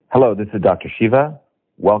Hello, this is Dr. Shiva.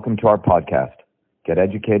 Welcome to our podcast, Get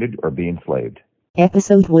Educated or Be Enslaved.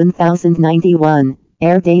 Episode 1091,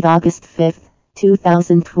 air date August 5th,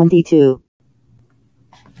 2022.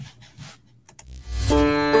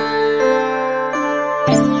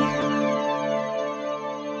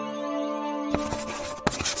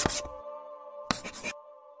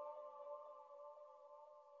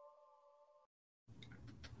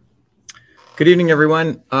 Good evening,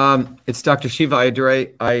 everyone. It's Dr. Shiva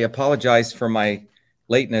Ayyadurai. I apologize for my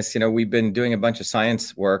lateness. We've been doing a bunch of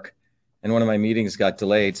science work, and one of my meetings got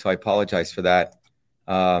delayed, so I apologize for that.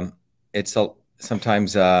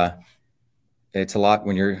 Sometimes it's a lot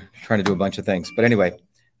when you're trying to do a bunch of things. But anyway,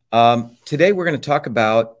 today we're going to talk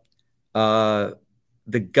about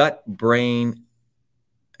the gut and brain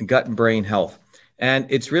health, and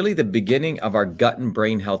it's really the beginning of our gut and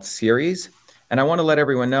brain health series. And I want to let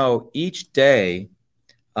everyone know each day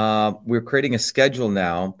we're creating a schedule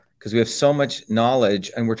now because we have so much knowledge,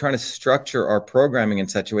 and we're trying to structure our programming in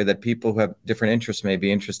such a way that people who have different interests may be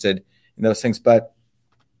interested in those things. But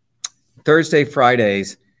Thursday,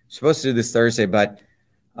 Fridays, we're supposed to do this Thursday, but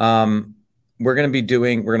we're going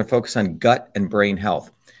to focus on gut and brain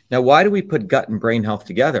health. Now, why do we put gut and brain health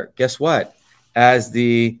together? Guess what? As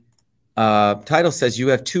the title says, you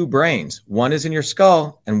have two brains. One is in your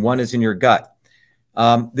skull and one is in your gut.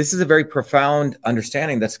 This is a very profound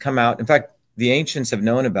understanding that's come out. In fact, the ancients have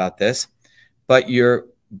known about this, but your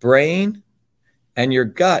brain and your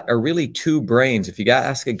gut are really two brains. If you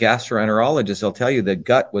ask a gastroenterologist, they'll tell you the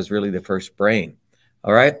gut was really the first brain.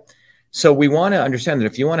 All right. So we want to understand that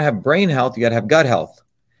if you want to have brain health, you got to have gut health.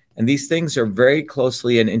 And these things are very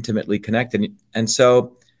closely and intimately connected. And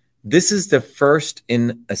so this is the first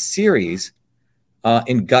in a series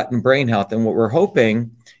in gut and brain health. And what we're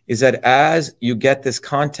hoping is that as you get this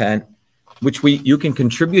content, which you can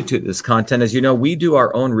contribute to this content. As you know, we do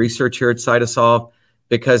our own research here at Cytosolve,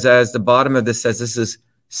 because as the bottom of this says, this is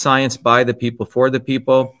science by the people, for the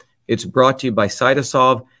people. It's brought to you by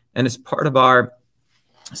Cytosolve, and it's part of our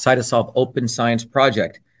Cytosolve Open Science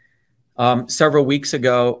Project. Several weeks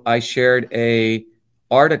ago, I shared an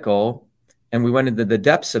article, and we went into the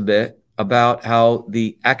depths of it about how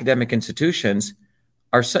the academic institutions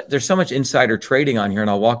there's so much insider trading on here, and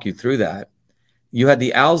I'll walk you through that. You had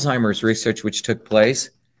the Alzheimer's research, which took place,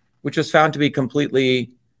 which was found to be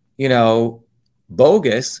completely,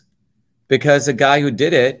 bogus, because the guy who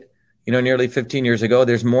did it, nearly 15 years ago,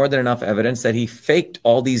 there's more than enough evidence that he faked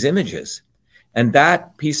all these images. And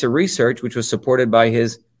that piece of research, which was supported by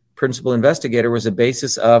his principal investigator, was the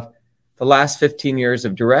basis of the last 15 years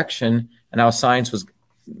of direction and how science was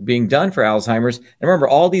being done for Alzheimer's. And remember,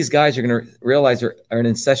 all these guys are going to realize are an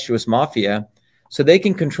incestuous mafia, so they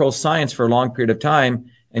can control science for a long period of time,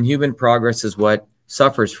 and human progress is what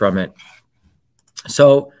suffers from it.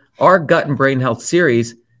 So our gut and brain health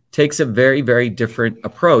series takes a very, very different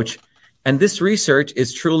approach. And this research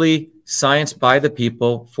is truly science by the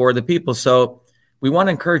people, for the people. So we want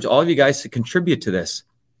to encourage all of you guys to contribute to this.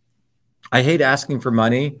 I hate asking for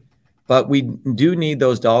money, but we do need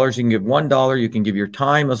those dollars. You can give $1. You can give your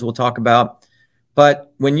time, as we'll talk about.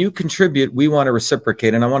 But when you contribute, we want to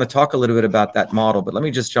reciprocate. And I want to talk a little bit about that model, but let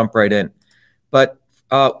me just jump right in. But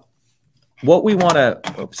what we want to,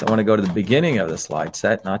 I want to go to the beginning of the slide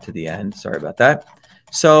set, not to the end. Sorry about that.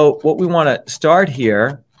 So what we want to start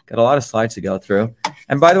here, got a lot of slides to go through.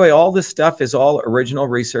 And by the way, all this stuff is all original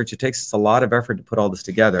research. It takes us a lot of effort to put all this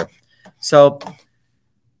together. So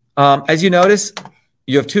as you notice,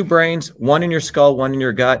 you have two brains, one in your skull, one in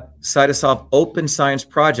your gut. Cytosolve Open Science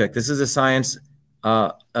Project. This is a science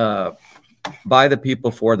by the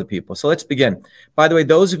people, for the people. So let's begin. By the way,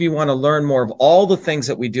 those of you who want to learn more of all the things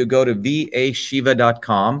that we do, go to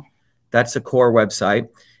vashiva.com. That's the core website.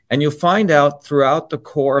 And you'll find out throughout the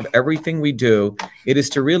core of everything we do, it is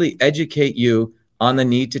to really educate you on the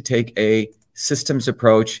need to take a systems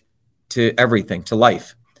approach to everything, to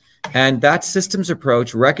life. And that systems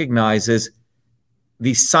approach recognizes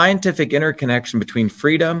the scientific interconnection between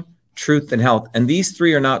freedom, truth, and health. And these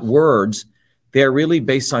three are not words. They are really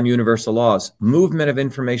based on universal laws: movement of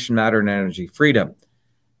information, matter, and energy; freedom,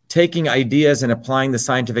 taking ideas and applying the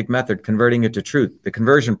scientific method, converting it to truth, the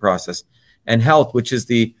conversion process; and health, which is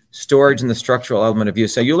the storage and the structural element of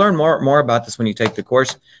use. So you'll learn more about this when you take the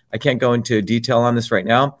course. I can't go into detail on this right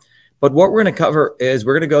now. But what we're going to cover is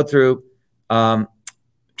we're going to go through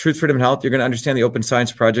truth, freedom, and health. You're going to understand the Open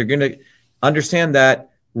Science Project. You're going to understand that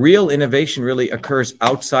real innovation really occurs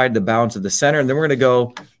outside the bounds of the center. And then we're going to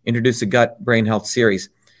go introduce a gut brain health series.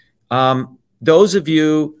 Those of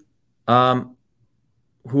you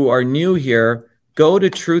who are new here, go to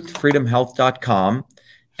truthfreedomhealth.com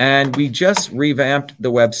And we just revamped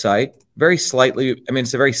the website very slightly. I mean,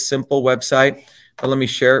 it's a very simple website, but let me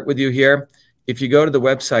share it with you here. If you go to the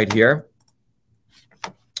website here,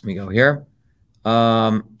 let me go here.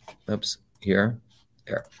 Oops, here,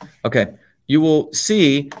 there. Okay, you will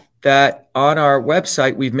see that on our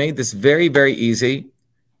website, we've made this very, very easy.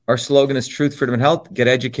 Our slogan is truth, freedom, and health. Get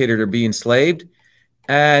educated or be enslaved.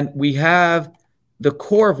 And we have the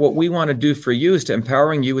core of what we want to do for you is to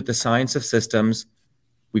empowering you with the science of systems.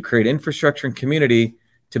 We create infrastructure and community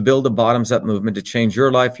to build a bottoms-up movement to change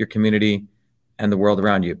your life, your community, and the world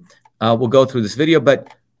around you. We'll go through this video,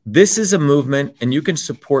 but this is a movement, and you can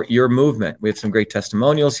support your movement. We have some great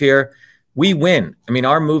testimonials here. We win. I mean,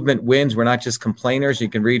 our movement wins. We're not just complainers. You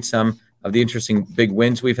can read some of the interesting big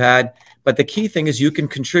wins we've had. But the key thing is you can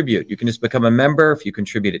contribute. You can just become a member if you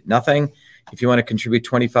contribute at nothing. If you want to contribute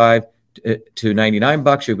 25 to 99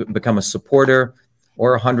 bucks, you become a supporter,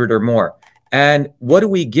 or 100 or more. And what do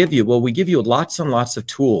we give you? Well, we give you lots and lots of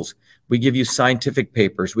tools. We give you scientific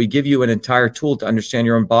papers. We give you an entire tool to understand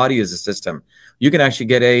your own body as a system. You can actually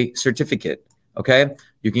get a certificate, okay?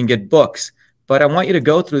 You can get books. But I want you to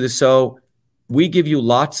go through this. So we give you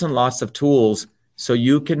lots and lots of tools so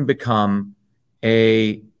you can become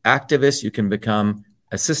a activist, you can become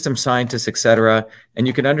a system scientist, etc., and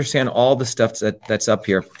you can understand all the stuff that's up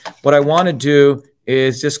here. What I want to do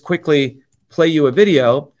is just quickly play you a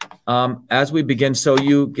video as we begin, so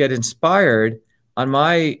you get inspired on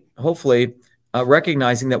my, hopefully,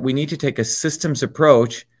 recognizing that we need to take a systems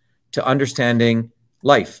approach to understanding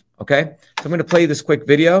life, okay? So I'm going to play this quick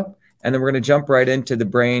video, and then we're going to jump right into the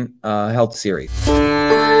brain health series.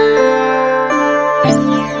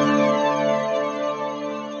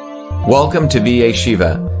 Welcome to VA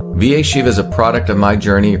Shiva. VA Shiva is a product of my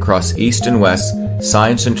journey across East and West,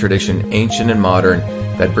 science and tradition, ancient and modern,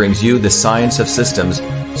 that brings you the science of systems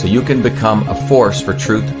so you can become a force for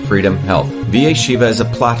truth, freedom, health. VA Shiva is a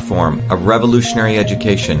platform of revolutionary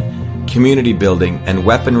education, community building, and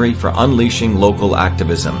weaponry for unleashing local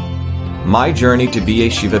activism. My journey to VA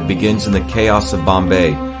Shiva begins in the chaos of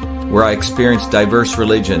Bombay, where I experienced diverse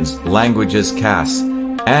religions, languages, castes,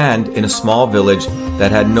 and in a small village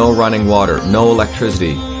that had no running water, no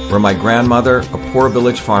electricity, where my grandmother, a poor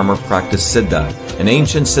village farmer, practiced Siddha, an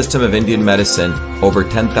ancient system of Indian medicine over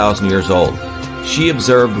 10,000 years old. She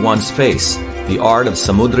observed one's face, the art of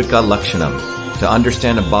Samudrika Lakshanam, to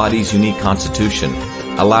understand a body's unique constitution,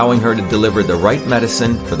 allowing her to deliver the right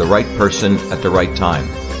medicine for the right person at the right time.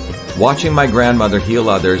 Watching my grandmother heal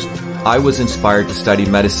others, I was inspired to study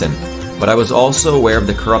medicine, but I was also aware of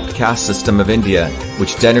the corrupt caste system of India,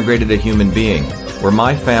 which denigrated a human being, where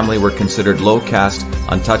my family were considered low caste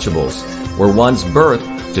untouchables, where one's birth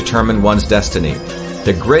determined one's destiny.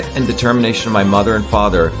 The grit and determination of my mother and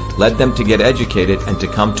father led them to get educated and to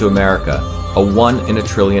come to America, a 1 in a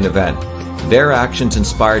trillion event. Their actions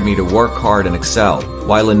inspired me to work hard and excel.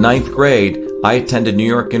 While in 9th grade, I attended New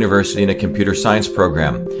York University in a computer science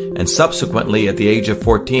program, and subsequently, at the age of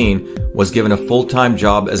 14, was given a full-time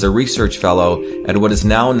job as a research fellow at what is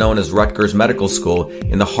now known as Rutgers Medical School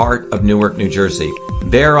in the heart of Newark, New Jersey.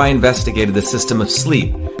 There, I investigated the system of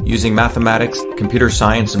sleep using mathematics, computer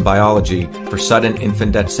science, and biology for sudden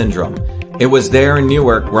infant death syndrome. It was there in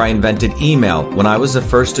Newark where I invented email, when I was the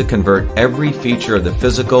first to convert every feature of the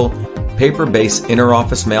physical, paper-based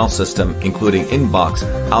inter-office mail system, including inbox,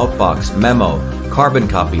 outbox, memo, carbon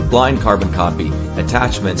copy, blind carbon copy,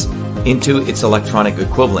 attachments, into its electronic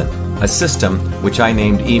equivalent, a system which I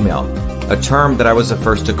named email, a term that I was the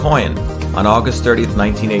first to coin. On August 30th,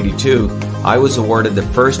 1982, I was awarded the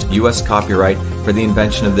first U.S. copyright for the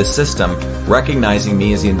invention of this system, recognizing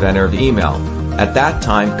me as the inventor of email. At that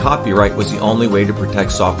time, copyright was the only way to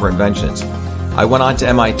protect software inventions. I went on to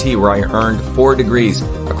MIT, where I earned 4 degrees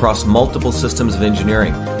across multiple systems of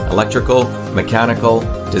engineering: electrical, mechanical,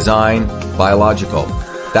 design, biological.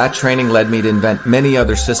 That training led me to invent many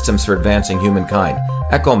other systems for advancing humankind.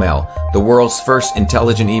 EchoMail, the world's first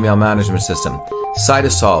intelligent email management system.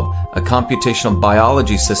 Cytosolve, a computational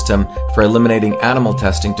biology system for eliminating animal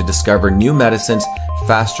testing to discover new medicines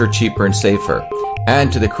faster, cheaper, and safer.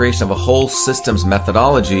 And to the creation of a whole systems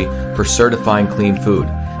methodology for certifying clean food.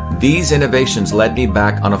 These innovations led me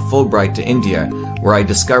back on a Fulbright to India, where I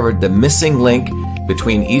discovered the missing link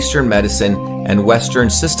between Eastern medicine and Western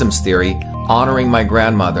systems theory, honoring my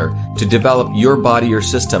grandmother, to develop Your Body, Your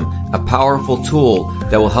System, a powerful tool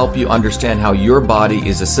that will help you understand how your body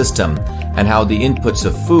is a system and how the inputs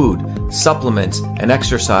of food, supplements, and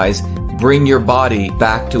exercise bring your body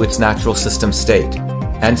back to its natural system state.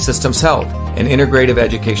 And systems health, an integrative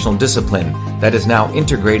educational discipline that is now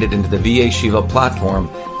integrated into the VA Shiva platform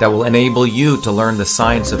that will enable you to learn the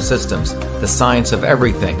science of systems, the science of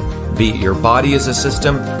everything, be it your body as a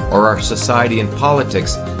system or our society and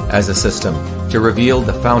politics as a system, to reveal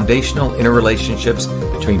the foundational interrelationships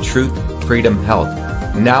between truth, freedom, health.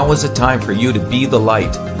 Now is the time for you to be the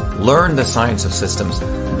light, learn the science of systems,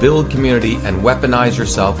 build community, and weaponize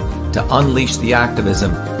yourself to unleash the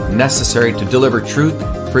activism necessary to deliver truth,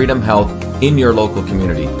 freedom, health in your local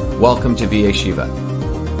community. Welcome to VA Shiva.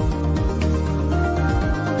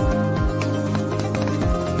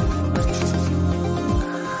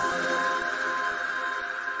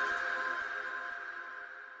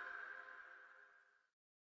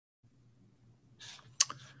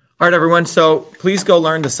 All right, everyone. So please go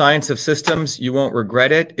learn the science of systems. You won't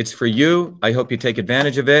regret it. It's for you. I hope you take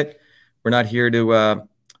advantage of it. We're not here to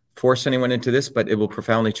force anyone into this, but it will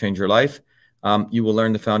profoundly change your life. You will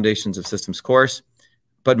learn the Foundations of Systems course,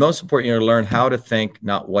 but most important, you're going to learn how to think,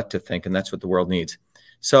 not what to think, and that's what the world needs.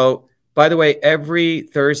 So, by the way, every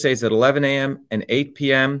Thursdays at 11 a.m. and 8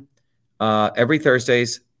 p.m., every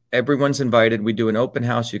Thursdays, everyone's invited. We do an open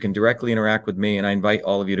house. You can directly interact with me, and I invite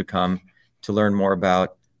all of you to come to learn more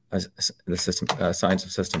about the system, science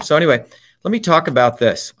of systems. So anyway, let me talk about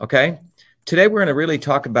this, okay? Today, we're going to really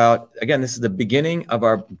talk about, again, this is the beginning of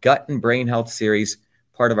our gut and brain health series,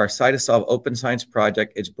 part of our Cytosolve Open Science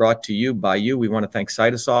Project. It's brought to you by you. We want to thank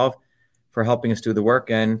Cytosolve for helping us do the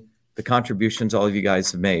work and the contributions all of you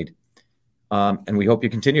guys have made. And we hope you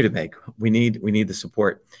continue to make. We need the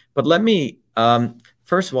support. But let me,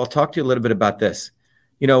 first of all, talk to you a little bit about this.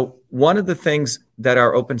 You know, one of the things that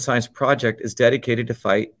our Open Science Project is dedicated to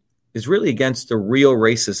fight is really against the real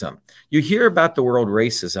racism. You hear about the world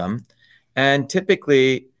racism, and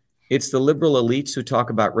typically it's the liberal elites who talk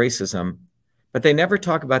about racism, but they never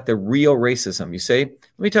talk about the real racism. You say,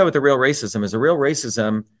 let me tell you what the real racism is. The real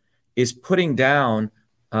racism is putting down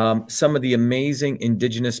some of the amazing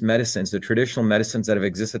indigenous medicines, the traditional medicines that have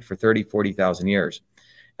existed for 30, 40,000 years.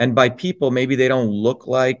 And by people, maybe they don't look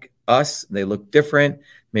like us, they look different,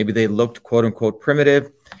 maybe they looked quote unquote primitive.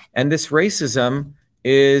 And this racism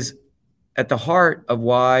is at the heart of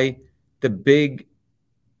why the big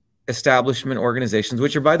establishment organizations,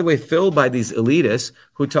 which are, by the way, filled by these elitists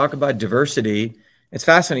who talk about diversity. It's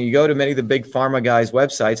fascinating. You go to many of the big pharma guys'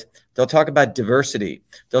 websites, they'll talk about diversity.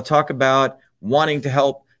 They'll talk about wanting to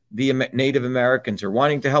help the Native Americans or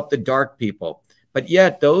wanting to help the dark people. But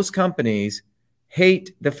yet those companies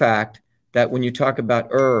hate the fact that when you talk about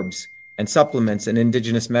herbs and supplements and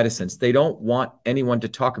indigenous medicines, they don't want anyone to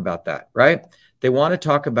talk about that, right? They want to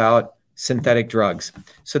talk about synthetic drugs.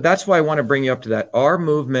 So that's why I want to bring you up to that. Our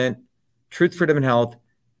movement, Truth, Freedom, and Health,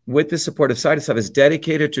 with the support of Cytosolve, is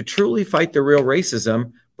dedicated to truly fight the real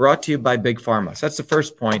racism brought to you by Big Pharma. So that's the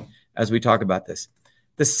first point as we talk about this.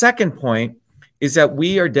 The second point is that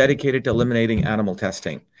we are dedicated to eliminating animal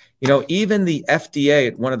testing. You know, even the FDA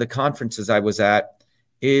at one of the conferences I was at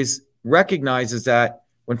recognizes that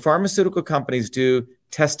when pharmaceutical companies do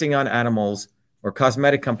testing on animals or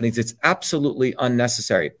cosmetic companies, it's absolutely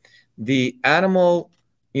unnecessary. The animal,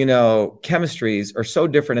 chemistries are so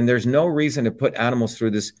different, and there's no reason to put animals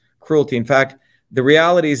through this cruelty. In fact, the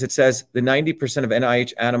reality is it says the 90% of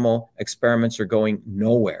NIH animal experiments are going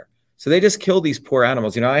nowhere. So they just kill these poor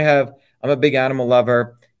animals. I'm a big animal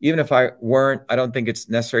lover. Even if I weren't, I don't think it's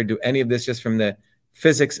necessary to do any of this just from the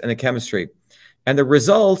physics and the chemistry. And the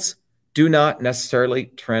results do not necessarily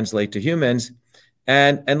translate to humans.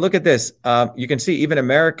 And look at this. You can see even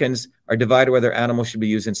Americans are divided whether animals should be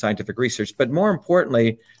used in scientific research. But more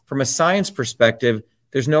importantly, from a science perspective,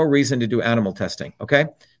 there's no reason to do animal testing, okay?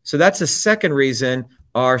 So that's the second reason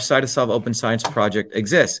our Cytosolve Open Science Project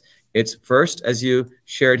exists. It's first, as you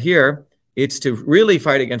shared here, it's to really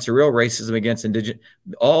fight against the real racism against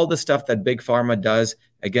all the stuff that Big Pharma does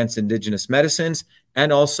against indigenous medicines,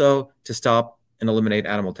 and also to stop and eliminate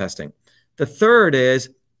animal testing. The third is,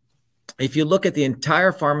 if you look at the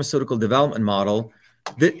entire pharmaceutical development model,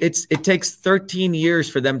 it takes 13 years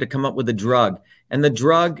for them to come up with a drug. And the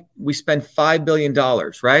drug, we spend $5 billion,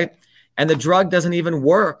 right? And the drug doesn't even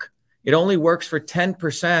work. It only works for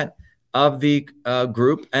 10% of the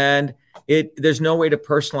group. And there's no way to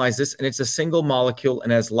personalize this. And it's a single molecule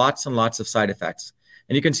and has lots and lots of side effects.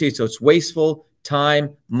 And you can see, so it's wasteful,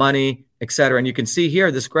 time, money, et cetera. And you can see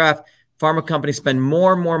here, this graph, pharma companies spend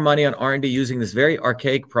more and more money on R&D using this very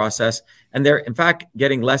archaic process. And they're, in fact,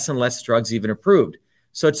 getting less and less drugs even approved.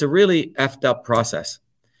 So it's a really effed up process.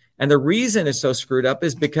 And the reason it's so screwed up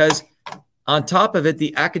is because on top of it,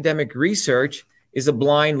 the academic research is a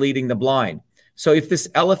blind leading the blind. So if this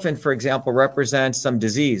elephant, for example, represents some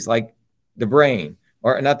disease like the brain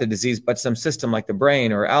or not the disease, but some system like the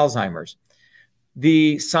brain or Alzheimer's.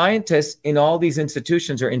 The scientists in all these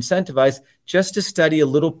institutions are incentivized just to study a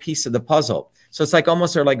little piece of the puzzle. So it's like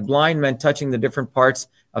almost they're like blind men touching the different parts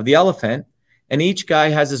of the elephant. And each guy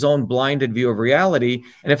has his own blinded view of reality.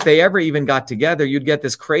 And if they ever even got together, you'd get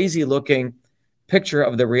this crazy looking picture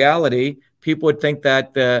of the reality. People would think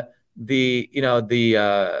that the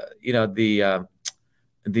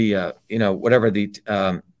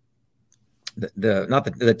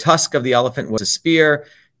tusk of the elephant was a spear.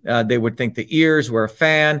 They would think the ears were a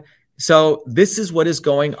fan. So this is what is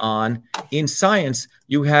going on in science.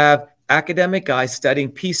 You have academic guys studying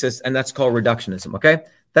pieces, and that's called reductionism. Okay,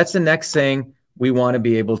 that's the next thing we want to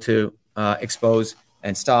be able to expose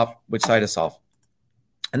and stop with CytoSolve.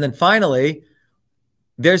 And then finally,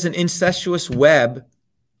 there's an incestuous web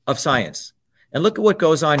of science. And look at what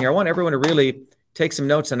goes on here. I want everyone to really take some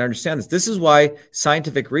notes and understand this. This is why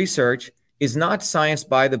scientific research is not science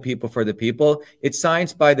by the people for the people. It's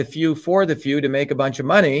science by the few for the few to make a bunch of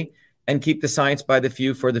money and keep the science by the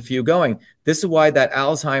few for the few going. This is why that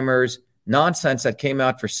Alzheimer's nonsense that came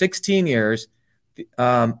out for 16 years,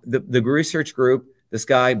 the research group, this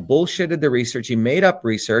guy bullshitted the research. He made up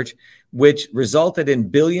research, which resulted in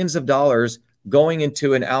billions of dollars going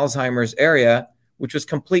into an Alzheimer's area, which was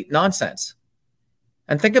complete nonsense.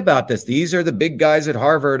 And think about this. These are the big guys at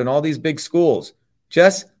Harvard and all these big schools,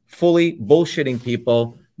 just fully bullshitting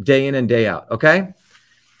people day in and day out. Okay.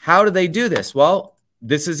 How do they do this? Well,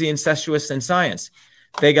 this is the incestuous in science.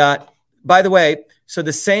 They got, by the way, so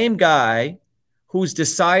the same guy who's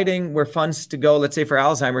deciding where funds to go, let's say for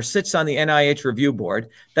Alzheimer's, sits on the NIH review board.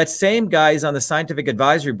 That same guy is on the scientific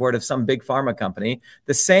advisory board of some big pharma company.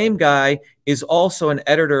 The same guy is also an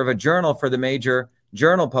editor of a journal for the major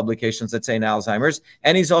journal publications that say in Alzheimer's.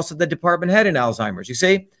 And he's also the department head in Alzheimer's, you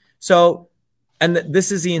see? So, and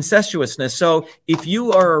this is the incestuousness. So if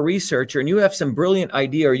you are a researcher and you have some brilliant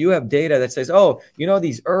idea or you have data that says, oh, you know,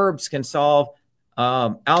 these herbs can solve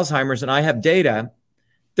Alzheimer's and I have data,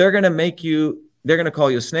 they're going to call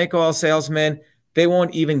you a snake oil salesman. They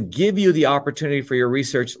won't even give you the opportunity for your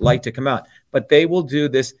research light to come out, but they will do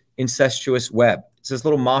this incestuous web. It's this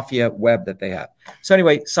little mafia web that they have. So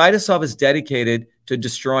anyway, CytoSolve is dedicated to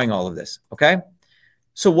destroying all of this. Okay.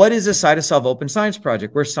 So what is the CytoSolve Open Science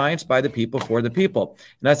Project? We're science by the people for the people.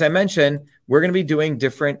 And as I mentioned, we're going to be doing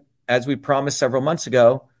different, as we promised several months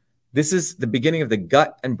ago. This is the beginning of the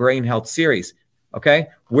gut and brain health series. Okay.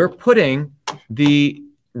 We're putting the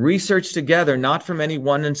research together, not from any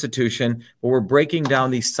one institution, but we're breaking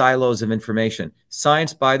down these silos of information.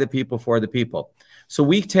 Science by the people for the people. So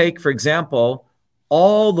we take, for example,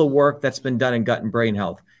 all the work that's been done in gut and brain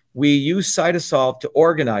health. We use CytoSolve to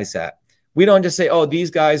organize that. We don't just say, oh, these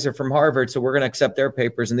guys are from Harvard, so we're going to accept their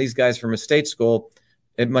papers, and these guys from a state school,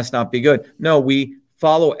 it must not be good. No, we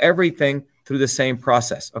follow everything through the same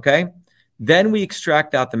process, okay? Then we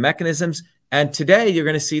extract out the mechanisms, and today you're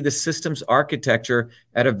going to see the systems architecture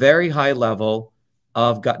at a very high level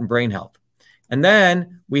of gut and brain health. And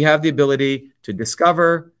then we have the ability to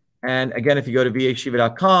discover, and again, if you go to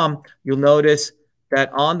vashiva.com, you'll notice that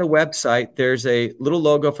on the website, there's a little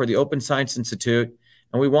logo for the Open Science Institute.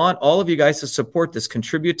 And we want all of you guys to support this,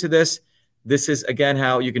 contribute to this. This is, again,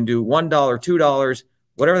 how you can do $1, $2,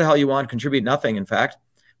 whatever the hell you want, contribute nothing, in fact,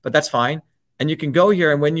 but that's fine. And you can go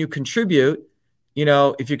here, and when you contribute, you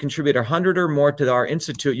know, if you contribute 100 or more to our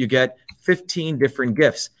institute, you get 15 different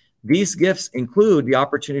gifts. These gifts include the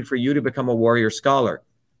opportunity for you to become a warrior scholar.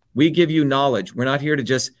 We give you knowledge. We're not here to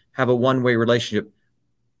just have a one-way relationship.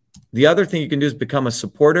 The other thing you can do is become a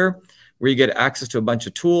supporter, where you get access to a bunch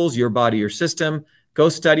of tools, your body, your system. Go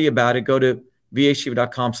study about it. Go to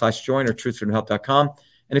vashiva.com/join or truthfreedomhealth.com.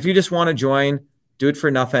 And if you just want to join, do it for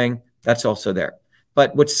nothing. That's also there.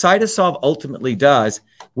 But what CytoSolve ultimately does,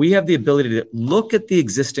 we have the ability to look at the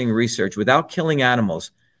existing research without killing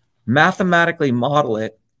animals, mathematically model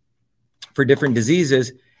it for different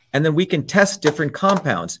diseases, and then we can test different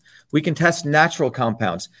compounds. We can test natural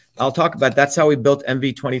compounds. I'll talk about that's how we built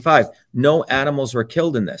MV25. No animals were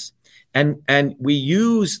killed in this. And we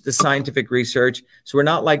use the scientific research. So we're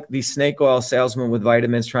not like these snake oil salesmen with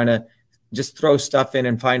vitamins trying to just throw stuff in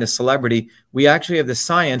and find a celebrity. We actually have the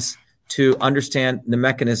science to understand the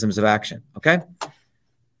mechanisms of action. Okay.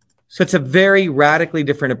 So it's a very radically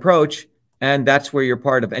different approach. And that's where you're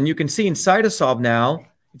part of. And you can see in CytoSolve now,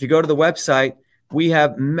 if you go to the website, we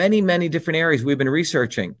have many, many different areas we've been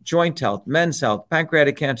researching: joint health, men's health,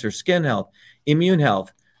 pancreatic cancer, skin health, immune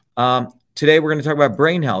health. Today, we're going to talk about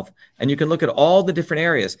brain health, and you can look at all the different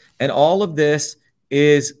areas. And all of this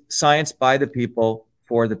is science by the people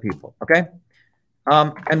for the people. Okay.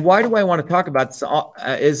 And why do I want to talk about this?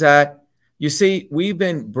 Is that, You see, we've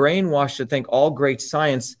been brainwashed to think all great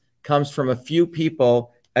science comes from a few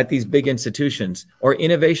people at these big institutions, or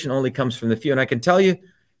innovation only comes from the few. And I can tell you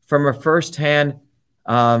from a firsthand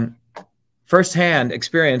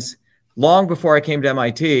experience, long before I came to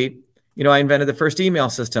MIT, I invented the first email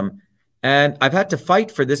system. And I've had to fight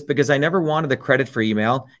for this because I never wanted the credit for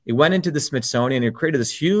email. It went into the Smithsonian. It created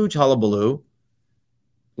this huge hullabaloo.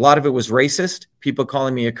 A lot of it was racist. People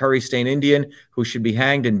calling me a curry-stained Indian who should be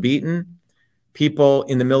hanged and beaten. People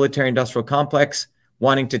in the military-industrial complex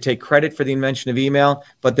wanting to take credit for the invention of email.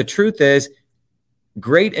 But the truth is,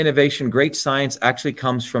 great innovation, great science actually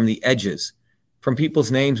comes from the edges, from people's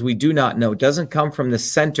names we do not know. It doesn't come from the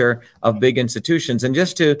center of big institutions. And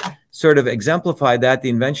just to sort of exemplify that, the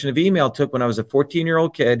invention of email took when I was a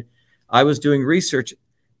 14-year-old kid. I was doing research,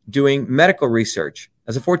 doing medical research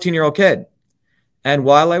as a 14-year-old kid. And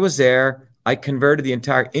while I was there, I converted the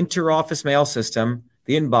entire inter-office mail system,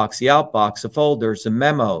 the inbox, the outbox, the folders, the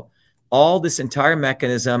memo, all this entire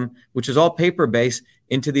mechanism, which was all paper-based,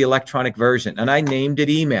 into the electronic version. And I named it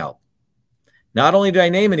email. Not only did I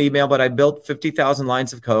name it email, but I built 50,000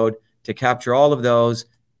 lines of code to capture all of those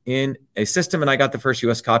in a system, and I got the first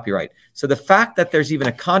US copyright. So the fact that there's even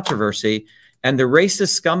a controversy, and the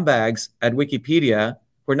racist scumbags at Wikipedia,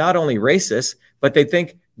 who are not only racist, but they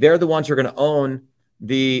think they're the ones who are going to own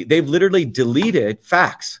they've literally deleted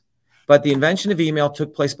facts. But the invention of email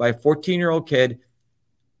took place by a 14-year-old kid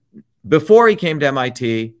before he came to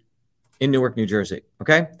MIT in Newark, New Jersey.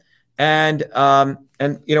 Okay. And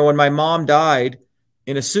when my mom died,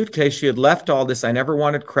 in a suitcase, she had left all this. I never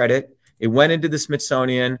wanted credit. It went into the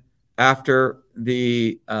Smithsonian after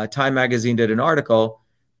the Time magazine did an article.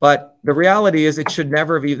 But the reality is it should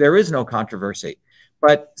never have, there is no controversy.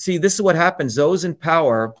 But see, this is what happens. Those in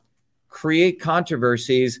power create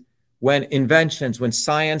controversies when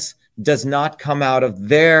science does not come out of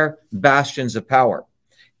their bastions of power.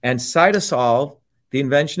 And Cytosolve, the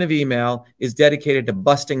invention of email, is dedicated to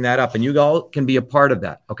busting that up. And you all can be a part of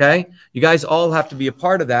that, okay? You guys all have to be a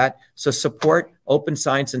part of that. So support Open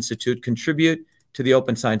Science Institute, contribute to the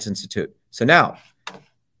Open Science Institute. So now,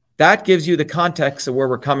 that gives you the context of where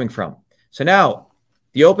we're coming from. So now,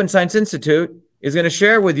 the Open Science Institute is going to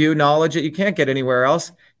share with you knowledge that you can't get anywhere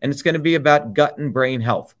else, and it's going to be about gut and brain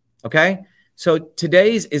health, okay? So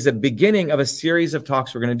today's is a beginning of a series of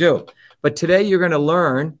talks we're going to do. But today you're going to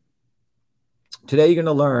learn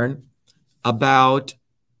about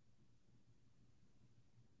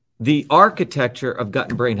the architecture of gut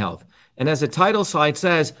and brain health. And as the title slide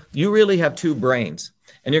says, you really have two brains,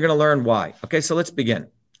 and you're going to learn why. Okay, so let's begin.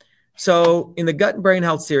 So in the gut and brain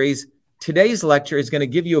health series, today's lecture is going to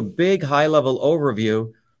give you a big high-level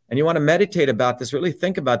overview, and you want to meditate about this, really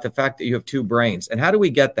think about the fact that you have two brains. And how do we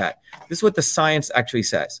get that? This is what the science actually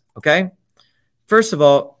says, okay? First of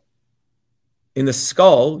all, in the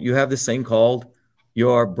skull, you have this thing called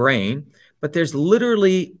your brain, but there's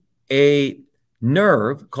literally a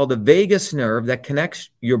nerve called the vagus nerve that connects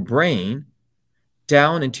your brain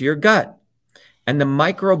down into your gut. And the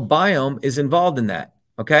microbiome is involved in that,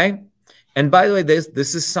 okay? And by the way,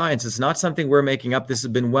 this is science. It's not something we're making up. This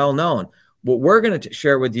has been well known. What we're going to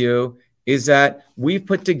share with you is that we've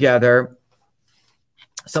put together,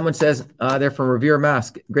 someone says they're from Revere,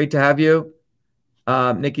 Mass. Great to have you.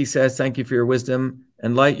 Nikki says, thank you for your wisdom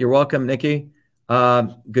and light. You're welcome, Nikki.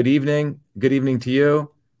 Good evening. Good evening to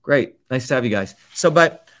you. Great. Nice to have you guys.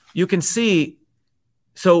 But you can see,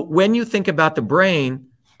 so when you think about the brain,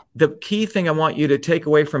 the key thing I want you to take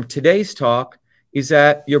away from today's talk is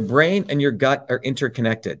that your brain and your gut are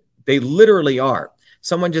interconnected. They literally are.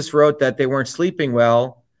 Someone just wrote that they weren't sleeping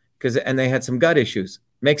well and they had some gut issues.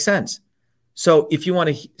 Makes sense. So if you want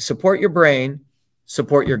to support your brain,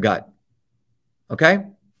 support your gut. Okay?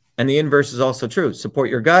 And the inverse is also true. Support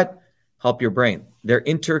your gut, help your brain. They're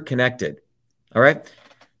interconnected. All right?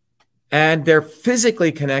 And they're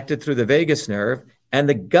physically connected through the vagus nerve, and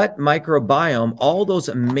the gut microbiome, all those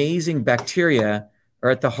amazing bacteria are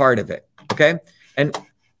at the heart of it. Okay? And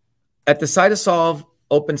at the Cytosolve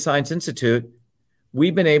Open Science Institute,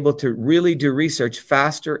 we've been able to really do research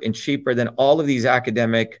faster and cheaper than all of these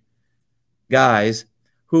academic guys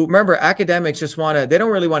who, remember, academics just they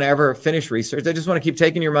don't really want to ever finish research. They just want to keep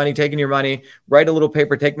taking your money, write a little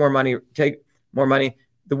paper, take more money.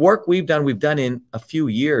 The work we've done in a few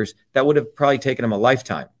years that would have probably taken them a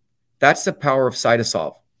lifetime. That's the power of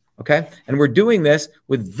Cytosolve, okay? And we're doing this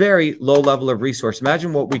with very low level of resource.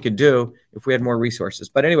 Imagine what we could do if we had more resources.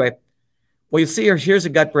 But anyway, what you see here's a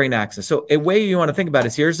gut-brain axis. So a way you want to think about it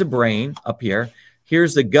is here's the brain up here.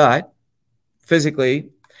 Here's the gut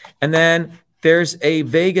physically. And then there's a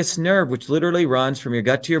vagus nerve, which literally runs from your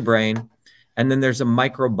gut to your brain. And then there's a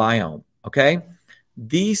microbiome. Okay.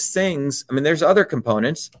 These things, I mean, there's other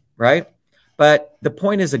components, right? But the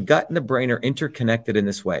point is the gut and the brain are interconnected in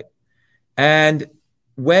this way. And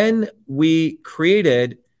when we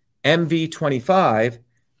created MV25,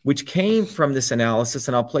 which came from this analysis,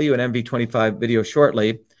 and I'll play you an MV25 video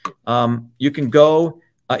shortly, you can go,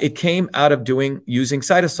 it came out of using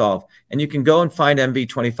Cytosolve, and you can go and find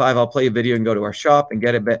MV25. I'll play a video and go to our shop and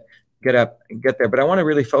get there. But I want to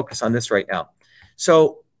really focus on this right now.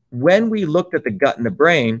 So when we looked at the gut and the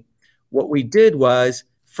brain, what we did was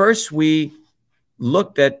first we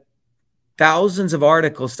looked at thousands of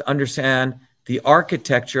articles to understand the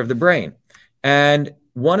architecture of the brain. And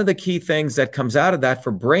one of the key things that comes out of that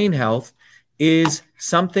for brain health is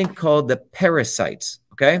something called the pericytes.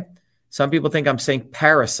 Okay. Some people think I'm saying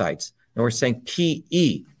parasites. And we're saying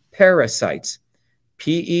PE, pericytes.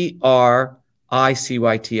 Pericyts.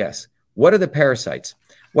 What are the pericytes?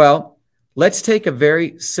 Well, let's take a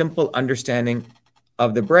very simple understanding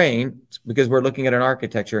of the brain because we're looking at an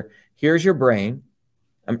architecture. Here's your brain.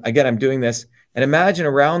 I'm doing this. And imagine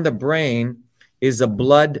around the brain is a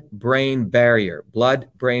blood-brain barrier,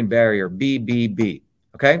 BBB,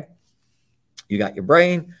 okay? You got your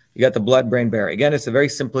brain, you got the blood-brain barrier. Again, it's a very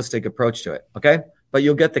simplistic approach to it, okay? But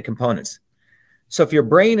you'll get the components. So if your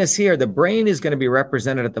brain is here, the brain is going to be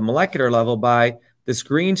represented at the molecular level by this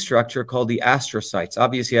green structure called the astrocytes.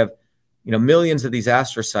 Obviously, you have millions of these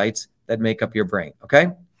astrocytes that make up your brain, okay?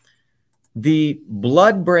 The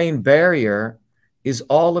blood-brain barrier is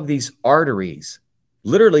all of these arteries,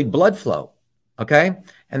 literally blood flow, okay?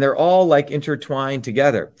 And they're all like intertwined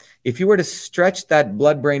together. If you were to stretch that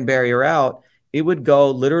blood-brain barrier out, it would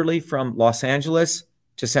go literally from Los Angeles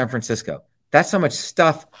to San Francisco. That's how much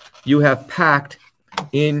stuff you have packed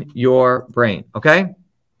in your brain, okay?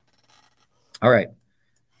 All right.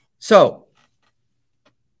 So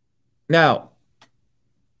now,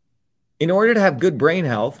 in order to have good brain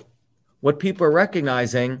health, what people are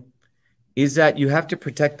recognizing is that you have to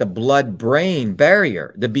protect the blood-brain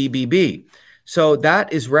barrier, the BBB. So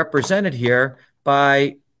that is represented here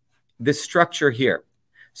by this structure here.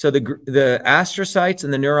 So the astrocytes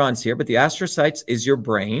and the neurons here, but the astrocytes is your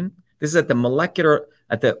brain. This is at the molecular,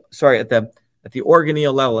 at the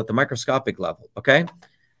organelle level, at the microscopic level, okay?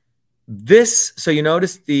 So you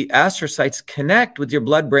notice the astrocytes connect with your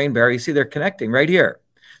blood-brain barrier. You see they're connecting right here.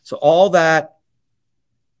 So all that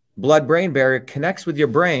blood-brain barrier connects with your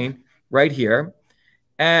brain right here.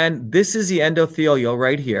 And this is the endothelial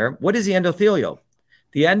right here. What is the endothelial?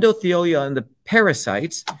 The endothelial and the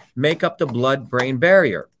pericytes make up the blood-brain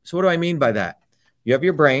barrier. So what do I mean by that? You have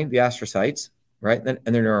your brain, the astrocytes, right, and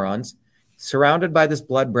the neurons, surrounded by this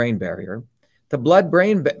blood-brain barrier. The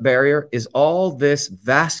blood-brain barrier is all this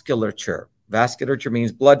vasculature. Vasculature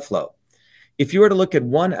means blood flow. If you were to look at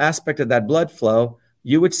one aspect of that blood flow,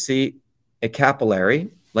 you would see a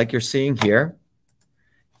capillary, like you're seeing here,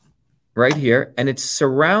 right here, and it's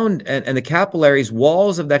and the capillaries,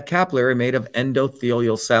 walls of that capillary are made of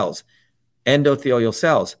endothelial cells.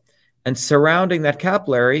 And surrounding that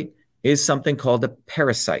capillary is something called a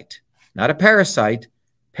pericyte. Not a parasite,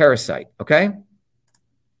 pericyte, okay?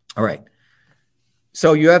 All right.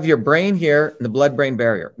 So you have your brain here and the blood-brain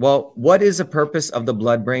barrier. Well, what is the purpose of the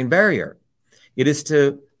blood-brain barrier? It is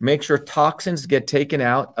to make sure toxins get taken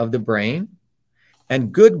out of the brain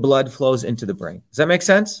and good blood flows into the brain. Does that make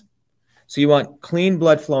sense? So you want clean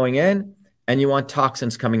blood flowing in and you want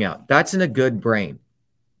toxins coming out. That's in a good brain.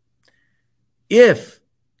 If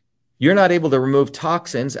you're not able to remove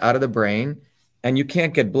toxins out of the brain and you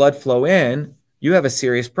can't get blood flow in, you have a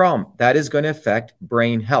serious problem. That is going to affect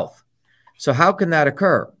brain health. So how can that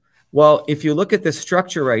occur? Well, if you look at this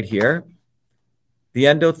structure right here, the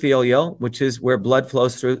endothelial, which is where blood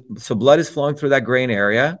flows through. So blood is flowing through that gray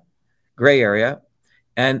area.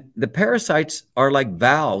 And the pericytes are like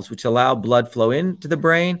valves, which allow blood flow into the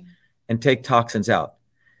brain and take toxins out.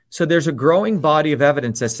 So there's a growing body of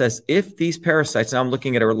evidence that says if these pericytes, now I'm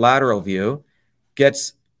looking at a lateral view,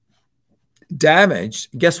 gets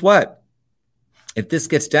damaged, guess what? If this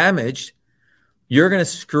gets damaged, you're going to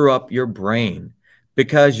screw up your brain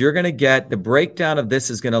because you're going to get the breakdown of this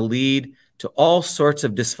is going to lead to all sorts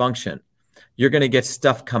of dysfunction. You're going to get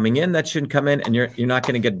stuff coming in that shouldn't come in, and you're not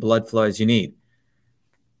going to get blood flow as you need.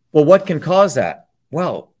 Well, what can cause that?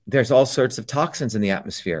 Well, there's all sorts of toxins in the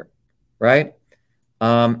atmosphere, right?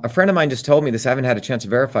 A friend of mine just told me this. I haven't had a chance to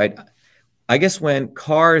verify it. I guess when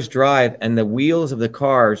cars drive and the wheels of the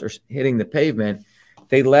cars are hitting the pavement,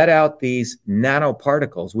 they let out these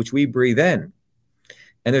nanoparticles, which we breathe in.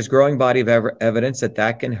 And there's growing body of evidence that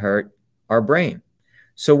that can hurt our brain.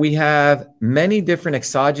 So we have many different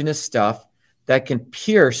exogenous stuff that can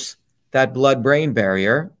pierce that blood-brain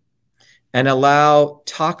barrier. and allow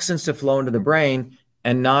toxins to flow into the brain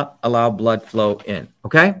and not allow blood flow in.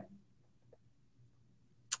 Okay?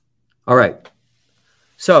 All right.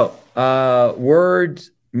 So, word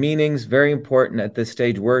meanings, very important at this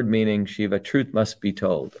stage. Word meaning, Shiva, truth must be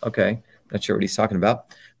told. Okay. Not sure what he's talking about.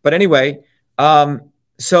 But anyway,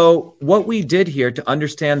 so what we did here to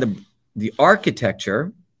understand the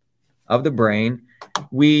architecture of the brain,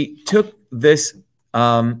 we took this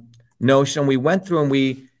notion, we went through and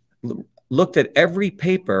we looked at every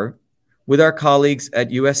paper with our colleagues at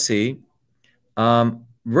USC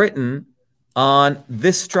written on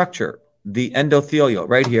this structure, the endothelial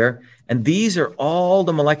right here. And these are all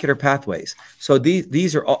the molecular pathways. So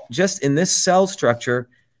these are all just in this cell structure.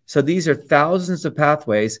 So these are thousands of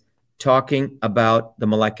pathways talking about the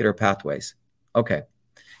molecular pathways. Okay.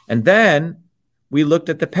 And then we looked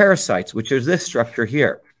at the parasites, which is this structure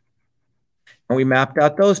here. And we mapped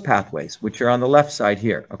out those pathways, which are on the left side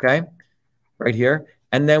here. Okay. Right here.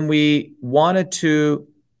 And then we wanted to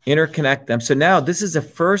interconnect them. So now this is the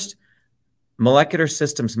first molecular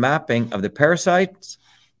systems mapping of the parasites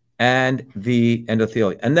and the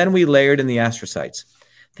endothelium. And then we layered in the astrocytes.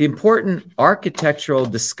 The important architectural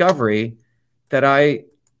discovery that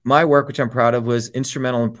my work, which I'm proud of, was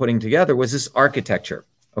instrumental in putting together, was this architecture,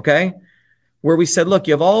 okay? Where we said, look,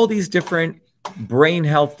 you have all these different brain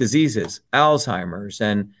health diseases, Alzheimer's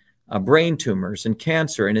and brain tumors and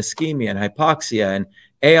cancer and ischemia and hypoxia and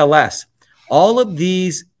ALS. All of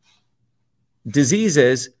these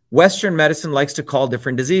diseases, Western medicine likes to call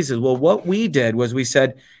different diseases. Well, what we did was we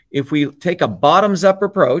said, if we take a bottoms-up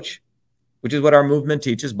approach, which is what our movement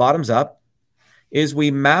teaches, bottoms up, is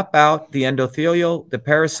we map out the endothelial, the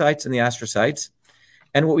parasites, and the astrocytes.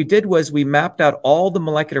 And what we did was we mapped out all the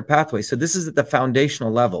molecular pathways. So this is at the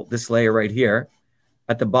foundational level, this layer right here,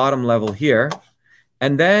 at the bottom level here.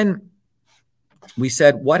 And then we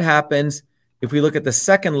said, what happens if we look at the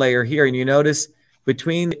second layer here? And you notice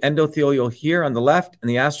between the endothelial here on the left and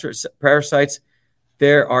the parasites,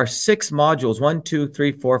 there are 6 modules, 1, 2,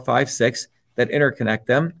 3, 4, 5, 6, that interconnect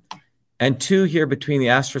them, and 2 here between the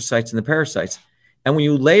astrocytes and the parasites. And when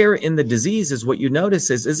you layer in the diseases, what you notice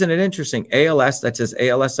is, isn't it interesting? ALS, that says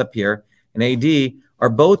ALS up here, and AD are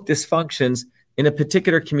both dysfunctions in a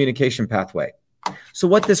particular communication pathway. So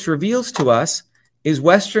what this reveals to us is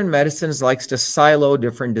Western medicine likes to silo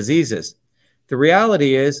different diseases. The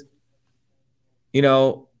reality is,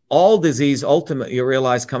 all disease ultimately, you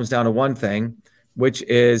realize, comes down to one thing, which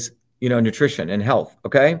is, nutrition and health,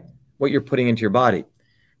 okay? What you're putting into your body.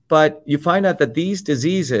 But you find out that these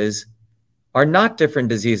diseases are not different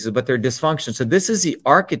diseases, but they're dysfunction. So this is the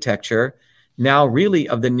architecture now really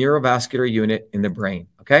of the neurovascular unit in the brain,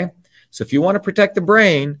 okay? So if you want to protect the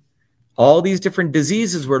brain, all these different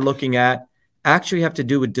diseases we're looking at actually have to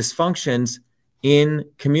do with dysfunctions in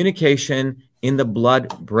communication in the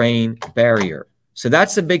blood-brain barrier. So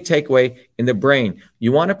that's the big takeaway in the brain.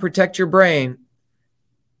 You want to protect your brain,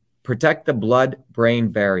 protect the blood-brain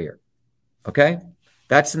barrier, okay?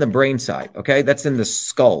 That's in the brain side, okay? That's in the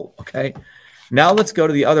skull, okay? Now let's go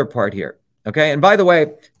to the other part here, okay? And by the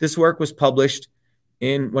way, this work was published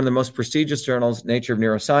in one of the most prestigious journals, Nature of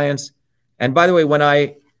Neuroscience. And by the way, when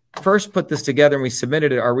I first put this together and we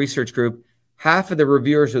submitted it, our research group, half of the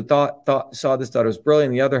reviewers who saw this thought it was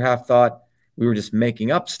brilliant. The other half thought we were just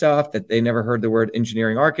making up stuff, that they never heard the word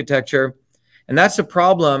engineering architecture. And that's a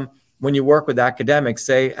problem when you work with academics.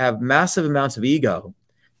 They have massive amounts of ego.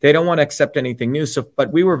 They don't want to accept anything new.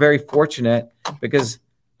 But we were very fortunate because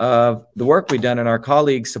of the work we've done and our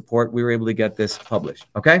colleagues' support, we were able to get this published,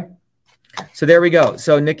 okay? So there we go.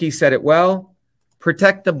 So Nikki said it well.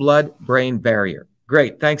 Protect the blood-brain barrier.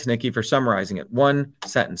 Great. Thanks, Nikki, for summarizing it. One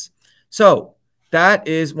sentence. So that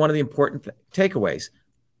is one of the important takeaways.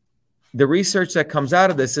 The research that comes out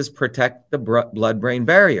of this is protect the blood-brain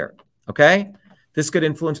barrier, okay? This could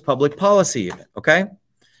influence public policy even, okay?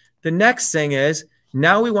 The next thing is,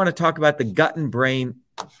 now we want to talk about the gut and brain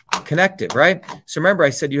connective, right? So remember, I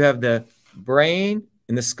said you have the brain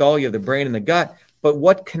in the skull, you have the brain in the gut, but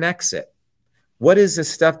what connects it? What is the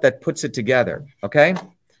stuff that puts it together, okay?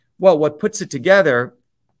 Well, what puts it together,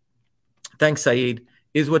 thanks, Saeed,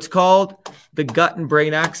 is what's called the gut and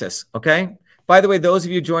brain axis, okay? By the way, those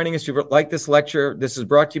of you joining us who like this lecture, this is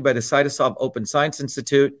brought to you by the Cytosolve Open Science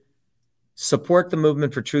Institute. Support the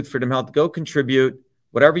movement for truth, freedom, health. Go contribute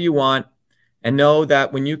whatever you want. And know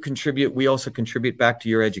that when you contribute, we also contribute back to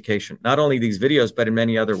your education. Not only these videos, but in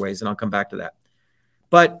many other ways. And I'll come back to that.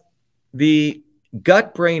 But the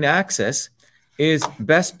gut-brain axis is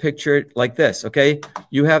best pictured like this, okay?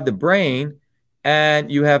 You have the brain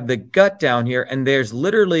and you have the gut down here. And there's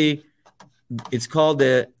literally, it's called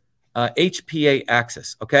the HPA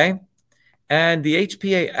axis, okay? And the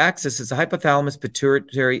HPA axis is the hypothalamus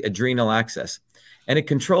pituitary adrenal axis, and it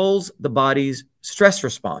controls the body's stress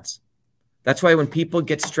response. That's why when people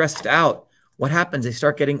get stressed out, what happens? They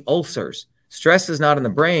start getting ulcers. Stress is not in the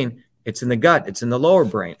brain, it's in the gut, it's in the lower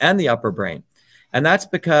brain and the upper brain. And that's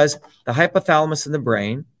because the hypothalamus in the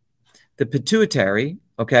brain, the pituitary,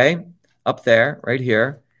 okay, up there, right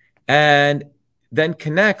here, and then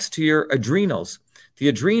connects to your adrenals. The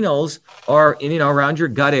adrenals are, around your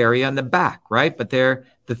gut area in the back, right? But they're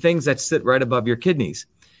the things that sit right above your kidneys.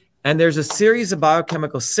 And there's a series of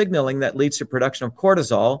biochemical signaling that leads to production of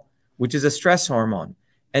cortisol, which is a stress hormone.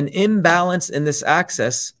 An imbalance in this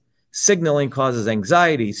axis signaling causes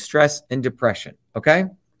anxiety, stress, and depression, okay?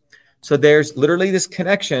 So there's literally this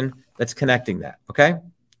connection that's connecting that, okay?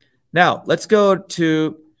 Now, let's go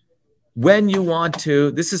to when you want to.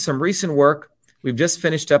 This is some recent work. We've just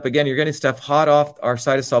finished up. Again, you're getting stuff hot off our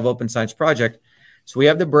Cytosolve Open Science project. So we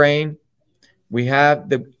have the brain, we have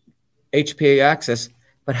the HPA axis,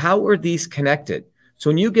 but how are these connected? So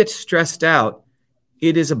when you get stressed out,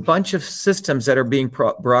 it is a bunch of systems that are being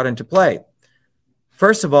brought into play.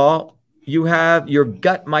 First of all, you have your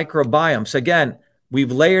gut microbiome. So again,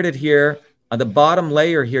 we've layered it here. On the bottom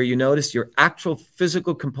layer here, you notice your actual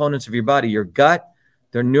physical components of your body, your gut,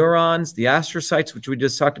 the neurons, the astrocytes, which we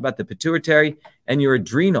just talked about, the pituitary, and your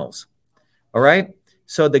adrenals. All right.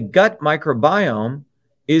 So the gut microbiome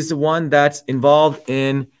is the one that's involved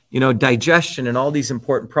in, digestion and all these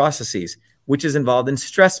important processes, which is involved in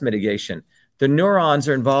stress mitigation. The neurons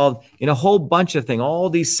are involved in a whole bunch of things, all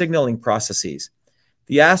these signaling processes.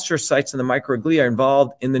 The astrocytes and the microglia are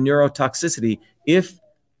involved in the neurotoxicity.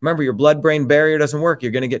 Remember, your blood-brain barrier doesn't work,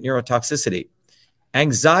 you're going to get neurotoxicity.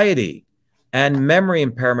 Anxiety and memory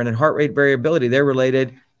impairment and heart rate variability, they're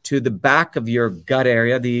related to the back of your gut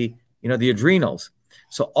area, the adrenals.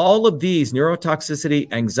 So all of these,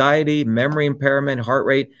 neurotoxicity, anxiety, memory impairment, heart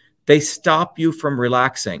rate, they stop you from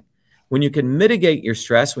relaxing. When you can mitigate your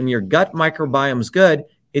stress, when your gut microbiome is good,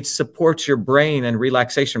 it supports your brain and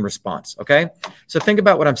relaxation response, okay? So think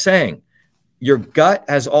about what I'm saying. Your gut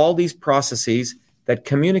has all these processes that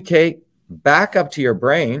communicate back up to your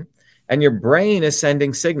brain, and your brain is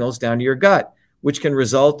sending signals down to your gut, which can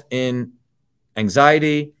result in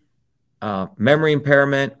anxiety, memory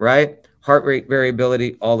impairment, right? Heart rate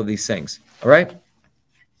variability, all of these things, all right?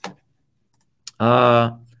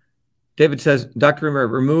 David says, Dr. Rimmer,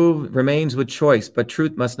 remove remains with choice, but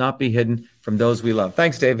truth must not be hidden from those we love.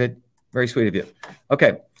 Thanks, David. Very sweet of you.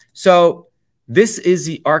 Okay, so this is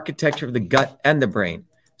the architecture of the gut and the brain.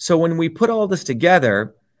 So when we put all this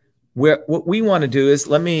together, what we want to do is,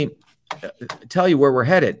 let me tell you where we're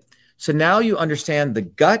headed. So now you understand the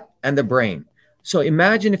gut and the brain. So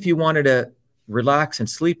imagine if you wanted to relax and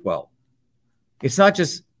sleep well. It's not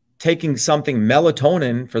just taking something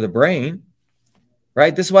melatonin for the brain,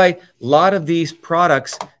 right? This is why a lot of these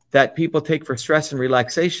products that people take for stress and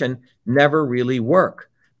relaxation never really work,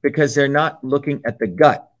 because they're not looking at the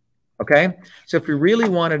gut, okay? So if you really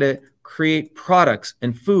wanted to create products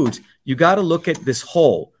and foods, you got to look at this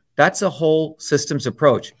whole. That's a whole systems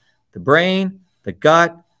approach. The brain, the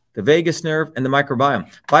gut, the vagus nerve, and the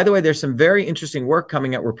microbiome. By the way, there's some very interesting work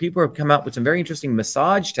coming out where people have come out with some very interesting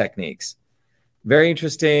massage techniques, very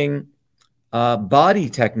interesting body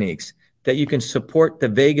techniques that you can support the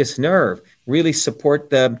vagus nerve, really support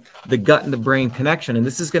the gut and the brain connection. And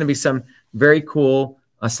this is going to be some very cool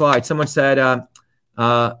slide. Someone said,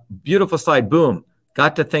 beautiful slide, boom,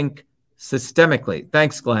 got to think systemically.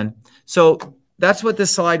 Thanks, Glenn. So that's what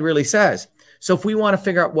this slide really says. So if we want to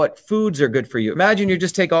figure out what foods are good for you, imagine you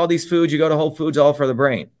just take all these foods, you go to Whole Foods, all for the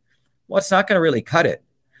brain. Well, it's not going to really cut it.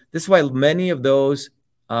 This is why many of those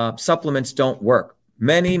supplements don't work.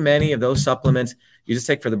 Many of those supplements you just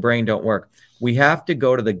take for the brain don't work. We have to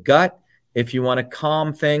go to the gut. If you want to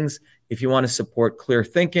calm things, if you want to support clear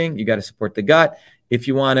thinking, you got to support the gut. If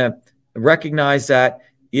you want to recognize that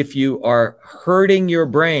if you are hurting your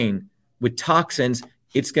brain with toxins,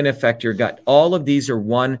 it's going to affect your gut. All of these are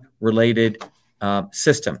one related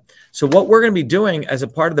system. So what we're going to be doing as a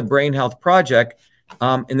part of the Brain Health Project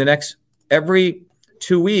in the next, every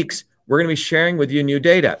 2 weeks, we're going to be sharing with you new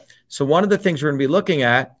data. So one of the things we're going to be looking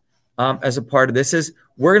at as a part of this is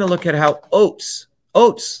we're going to look at how oats,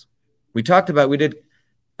 we talked about, we did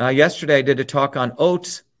yesterday, I did a talk on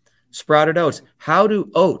oats, sprouted oats. How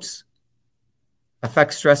do oats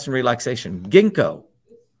affect stress and relaxation? Ginkgo,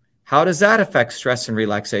 how does that affect stress and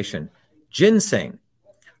relaxation? Ginseng,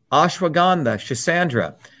 ashwagandha,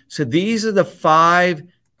 schisandra. So these are the 5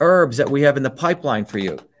 herbs that we have in the pipeline for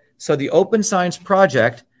you. So the Open Science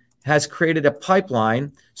Project has created a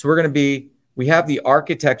pipeline. So we have the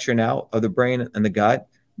architecture now of the brain and the gut.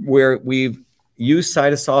 where we've used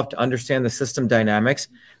CytoSolve to understand the system dynamics.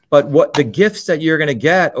 But what the gifts that you're going to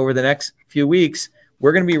get over the next few weeks,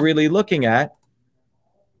 we're going to be really looking at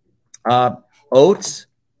oats.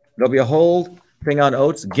 There'll be a whole thing on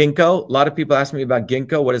oats. Ginkgo. A lot of people ask me about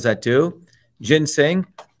ginkgo. What does that do? Ginseng,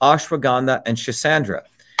 ashwagandha, and schisandra.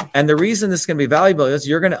 And the reason this is going to be valuable is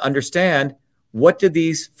you're going to understand what do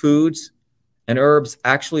these foods and herbs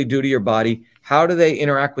actually do to your body? How do they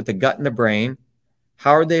interact with the gut and the brain?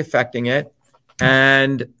 How are they affecting it?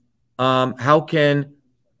 And how can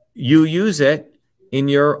you use it in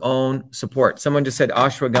your own support? Someone just said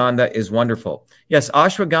ashwagandha is wonderful. Yes,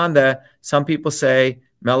 ashwagandha, some people say,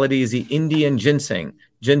 Melody, is the Indian ginseng.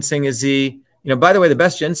 Ginseng is the, by the way, the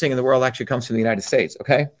best ginseng in the world actually comes from the United States,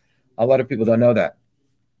 okay? A lot of people don't know that.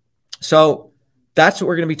 So that's what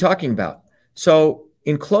we're going to be talking about. So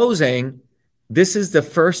in closing, this is the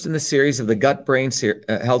first in the series of the gut-brain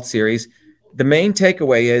health series. The main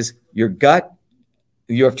takeaway is your gut,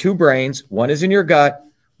 you have two brains. One is in your gut,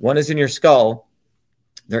 one is in your skull.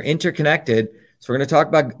 They're interconnected. So we're going to talk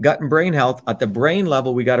about gut and brain health. At the brain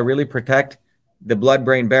level, we got to really protect the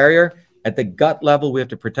blood-brain barrier. At the gut level, we have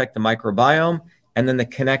to protect the microbiome and then the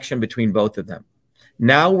connection between both of them.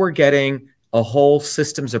 Now we're getting a whole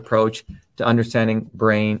systems approach to understanding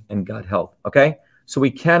brain and gut health, okay? So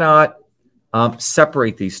we cannot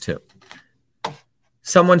separate these two.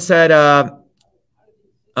 Someone said,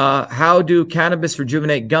 how do cannabis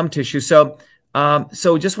rejuvenate gum tissue? So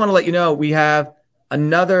just want to let you know, we have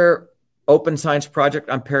another open science project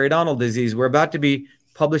on periodontal disease. We're about to be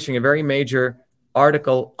publishing a very major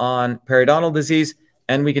article on periodontal disease,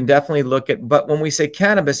 and we can definitely look at, but when we say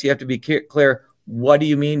cannabis, you have to be clear, what do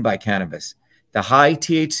you mean by cannabis? The high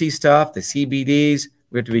THC stuff, the CBDs,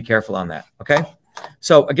 we have to be careful on that, okay?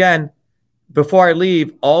 So again, before I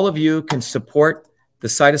leave, all of you can support the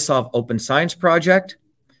CytoSolve Open Science Project,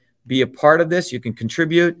 be a part of this, you can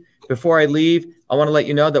contribute. Before I leave, I want to let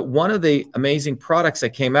you know that one of the amazing products that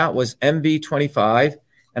came out was MV25,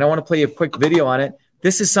 and I want to play you a quick video on it.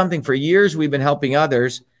 This is something for years we've been helping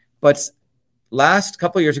others, but last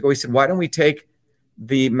couple of years ago, we said, why don't we take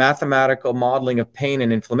the mathematical modeling of pain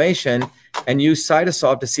and inflammation and use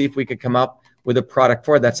CytoSolve to see if we could come up with a product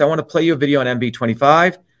for that. So I want to play you a video on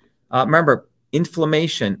MV25. Remember,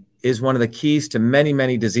 inflammation is one of the keys to many,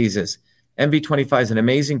 many diseases. MV25 is an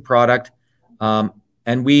amazing product,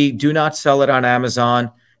 and we do not sell it on Amazon.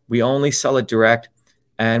 We only sell it direct,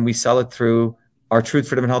 and we sell it through our Truth,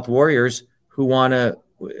 Freedom, and Health Warriors who want to,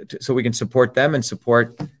 so we can support them and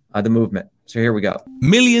support the movement. So here we go.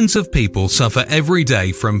 Millions of people suffer every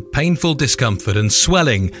day from painful discomfort and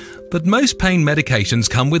swelling, but most pain medications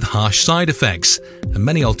come with harsh side effects, and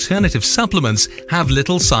many alternative supplements have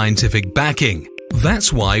little scientific backing.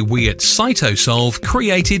 That's why we at CytoSolve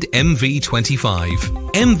created MV25.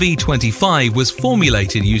 MV25 was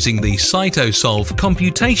formulated using the CytoSolve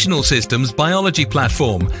Computational Systems Biology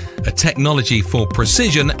Platform, a technology for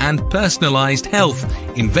precision and personalized health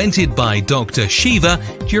invented by Dr. Shiva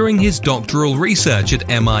during his doctoral research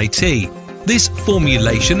at MIT. This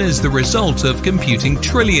formulation is the result of computing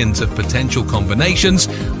trillions of potential combinations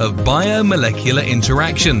of biomolecular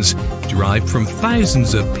interactions derived from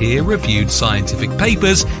thousands of peer-reviewed scientific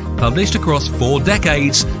papers published across 4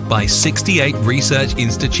 decades by 68 research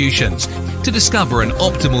institutions to discover an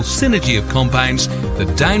optimal synergy of compounds that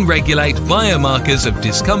downregulate biomarkers of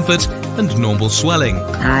discomfort and normal swelling.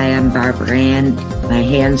 Hi, I'm Barbara Ann. My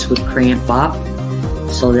hands would cramp up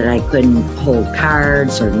so that I couldn't hold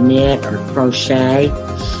cards or knit or crochet,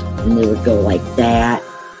 and they would go like that.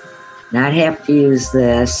 And I'd have to use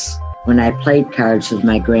this when I played cards with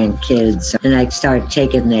my grandkids, and I started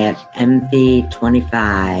taking that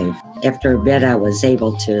MV25. After a bit, I was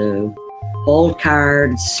able to hold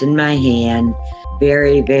cards in my hand,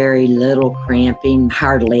 very, very little cramping,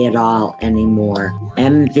 hardly at all anymore.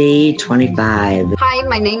 MV25. Hi,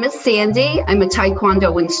 my name is Sandy. I'm a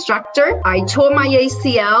Taekwondo instructor. I tore my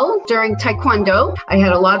ACL during Taekwondo. I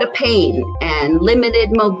had a lot of pain and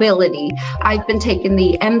limited mobility. I've been taking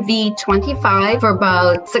the MV25 for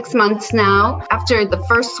about 6 months now. After the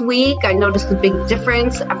first week, I noticed a big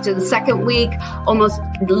difference. After the second week, almost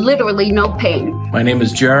literally no pain. My name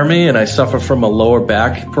is Jeremy, and I suffer from a lower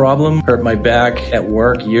back problem. Hurt my back at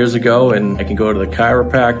work years ago, and I can go to the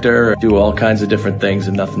chiropractor, do all kinds of different things,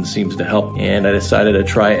 and nothing seems to help. And I decided to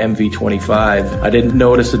try MV25. I didn't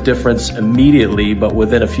notice a difference immediately, but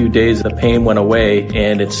within a few days, the pain went away,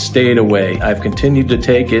 and it stayed away. I've continued to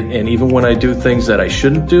take it, and even when I do things that I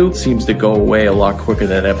shouldn't do, it seems to go away a lot quicker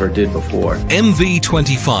than it ever did before.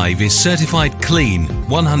 MV25 is certified clean,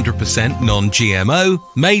 100% non-GMO,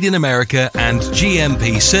 made in America, and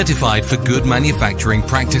GMP certified for good manufacturing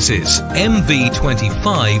practices.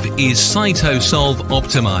 MV25 is Cytosolve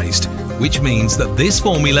optimized, which means that this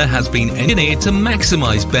formula has been engineered to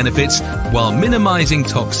maximize benefits while minimizing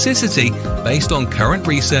toxicity based on current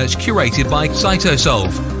research curated by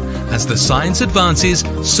Cytosolve. As the science advances,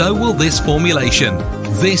 so will this formulation.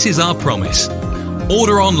 This is our promise.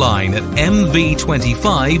 Order online at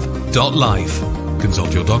mv25.life.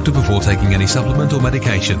 Consult your doctor before taking any supplement or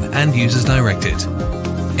medication and use as directed.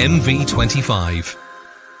 MV25.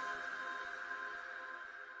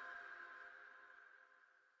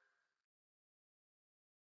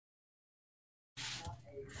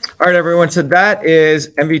 All right, everyone. So that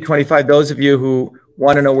is MV25. Those of you who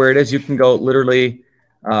want to know where it is, you can go literally.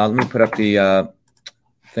 Let me put up the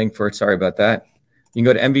thing for it. Sorry about that. You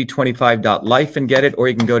can go to mv25.life and get it, or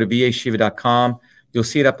you can go to vashiva.com. You'll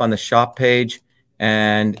see it up on the shop page,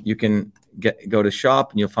 and you can go to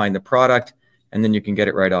shop and you'll find the product, and then you can get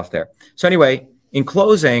it right off there. So anyway, in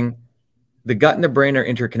closing, the gut and the brain are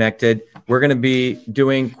interconnected. We're going to be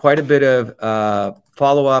doing quite a bit of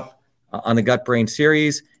follow-up on the gut brain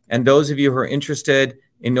series. And those of you who are interested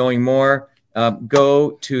in knowing more,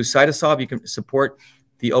 go to Cytosolve. You can support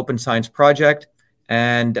the Open Science Project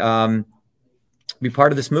and be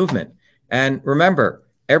part of this movement. And remember,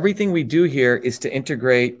 everything we do here is to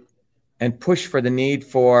integrate and push for the need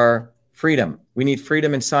for freedom. We need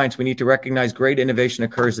freedom in science. We need to recognize great innovation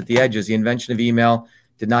occurs at the edges. The invention of email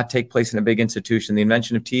did not take place in a big institution. The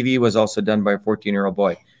invention of TV was also done by a 14-year-old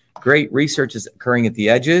boy. Great research is occurring at the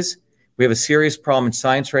edges. We have a serious problem in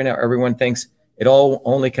science right now. Everyone thinks it all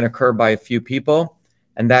only can occur by a few people,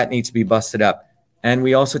 and that needs to be busted up. And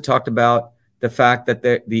we also talked about the fact that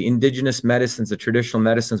the indigenous medicines, the traditional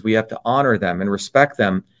medicines, we have to honor them and respect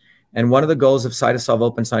them. And one of the goals of Cytosolve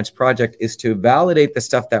Open Science Project is to validate the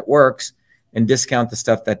stuff that works and discount the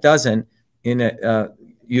stuff that doesn't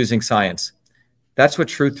using science. That's what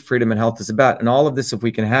truth, freedom, and health is about. And all of this, if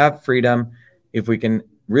we can have freedom, if we can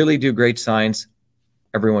really do great science,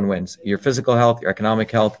 everyone wins. Your physical health, your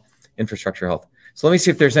economic health, infrastructure health. So let me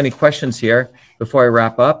see if there's any questions here before I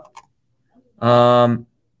wrap up.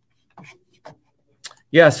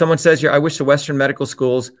 Yeah, someone says here, I wish the Western medical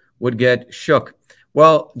schools would get shook.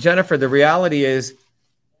 Well, Jennifer, the reality is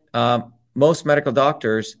most medical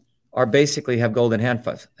doctors are basically have golden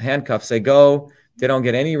handcuffs. They go, they don't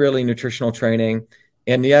get any really nutritional training,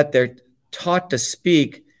 and yet they're taught to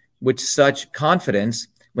speak with such confidence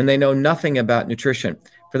when they know nothing about nutrition.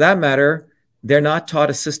 For that matter, they're not taught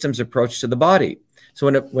a systems approach to the body.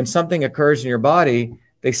 So when something occurs in your body,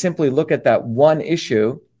 they simply look at that one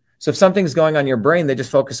issue. So if something's going on in your brain, they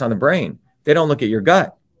just focus on the brain. They don't look at your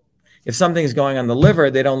gut. If something's going on the liver,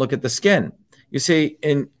 they don't look at the skin. You see,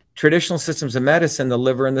 in traditional systems of medicine, the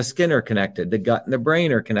liver and the skin are connected. The gut and the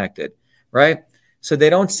brain are connected, right? So they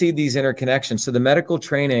don't see these interconnections. So the medical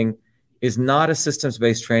training is not a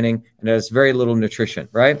systems-based training, and it has very little nutrition,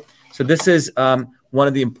 right? So this is one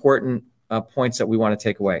of the important points that we want to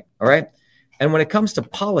take away, all right? And when it comes to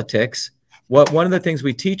politics, one of the things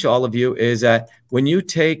we teach all of you is that when you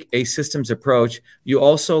take a systems approach, you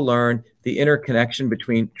also learn the interconnection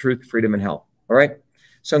between truth, freedom, and health, all right?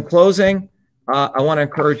 So in closing, I want to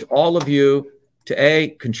encourage all of you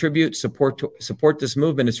to contribute, support this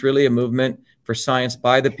movement. It's really a movement for science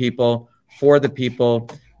by the people, for the people.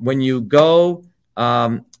 When you go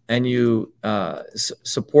and you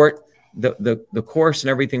support the course and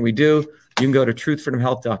everything we do, you can go to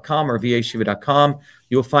truthfreedomhealth.com or vashiva.com.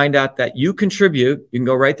 You'll find out that you contribute. You can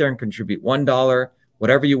go right there and contribute $1,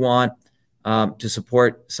 whatever you want, to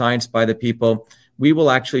support science by the people. We will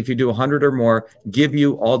actually, if you do 100 or more, give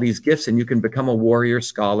you all these gifts, and you can become a warrior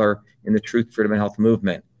scholar in the truth, freedom, and health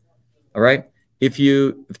movement. All right.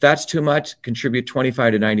 If that's too much, contribute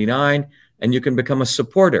 $25 to $99, and you can become a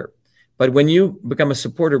supporter. But when you become a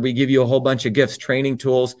supporter, we give you a whole bunch of gifts, training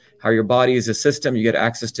tools, how your body is a system. You get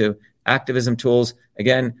access to activism tools.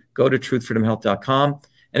 Again, go to truthfreedomhealth.com.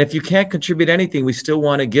 And if you can't contribute anything, we still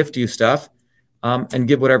want to gift you stuff and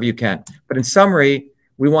give whatever you can. But in summary,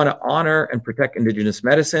 we want to honor and protect indigenous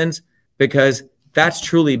medicines because that's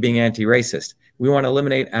truly being anti-racist. We want to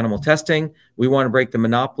eliminate animal testing. We want to break the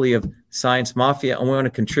monopoly of science mafia, and we want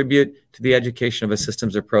to contribute to the education of a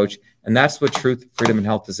systems approach. And that's what truth, freedom, and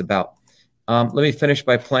health is about. Let me finish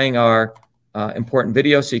by playing our important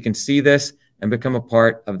video so you can see this and become a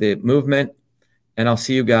part of the movement. And I'll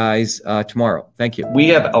see you guys tomorrow. Thank you. We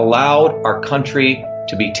have allowed our country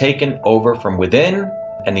to be taken over from within,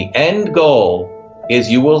 and the end goal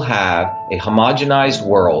is you will have a homogenized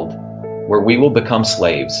world where we will become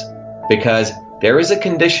slaves, because there is a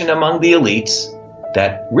condition among the elites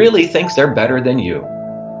that really thinks they're better than you,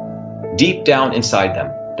 deep down inside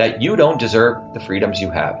them, that you don't deserve the freedoms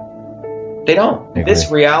you have. They don't. This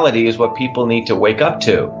reality is what people need to wake up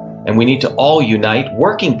to, and we need to all unite,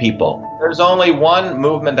 working people. There's only one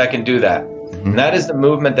movement that can do that. And that is the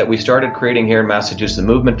movement that we started creating here in Massachusetts, the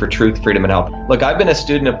Movement for Truth, Freedom, and Health. Look, I've been a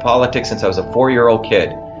student of politics since I was a 4-year-old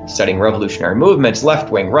kid, studying revolutionary movements,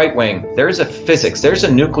 left wing, right wing. There's a physics, there's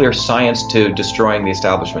a nuclear science to destroying the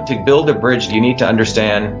establishment. To build a bridge, you need to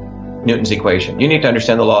understand Newton's equation. You need to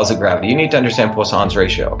understand the laws of gravity. You need to understand Poisson's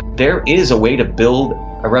ratio. There is a way to build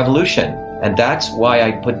a revolution, and that's why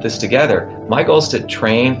I put this together. My goal is to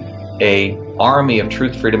train an army of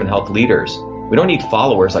truth, freedom, and health leaders. We don't need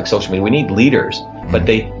followers like social media. We need leaders, but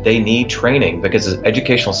they need training, because the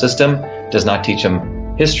educational system does not teach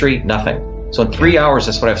them history, nothing. So in 3 hours,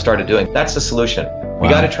 that's what I've started doing. That's the solution. We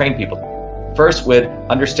got to train people. First, with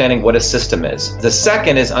understanding what a system is. The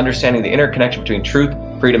second is understanding the interconnection between truth,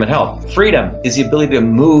 freedom, and health. Freedom is the ability to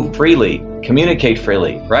move freely, communicate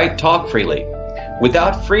freely, right? Talk freely.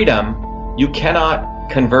 Without freedom, you cannot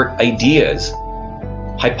convert ideas,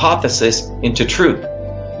 hypothesis into truth,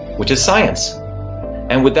 which is science.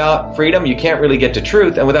 And without freedom, you can't really get to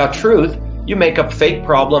truth. And without truth, you make up fake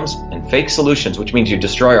problems and fake solutions, which means you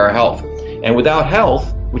destroy our health. And without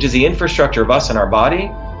health, which is the infrastructure of us and our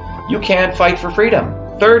body, you can't fight for freedom.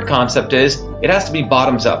 Third concept is it has to be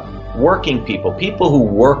bottoms up. Working people, people who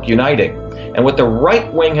work uniting. And what the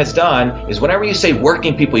right wing has done is whenever you say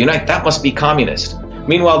working people unite, that must be communist.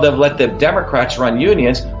 Meanwhile, they've let the Democrats run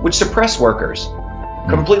unions, which suppress workers.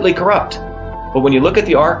 Completely corrupt. But when you look at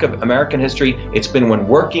the arc of American history, it's been when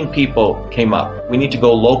working people came up. We need to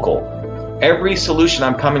go local. Every solution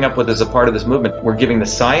I'm coming up with as a part of this movement, we're giving the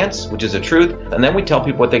science, which is the truth, and then we tell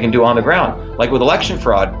people what they can do on the ground. Like with election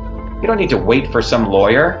fraud, you don't need to wait for some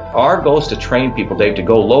lawyer. Our goal is to train people, Dave, to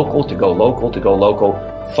go local, to go local, to go local,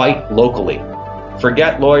 fight locally.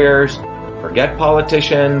 Forget lawyers, forget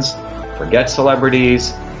politicians, forget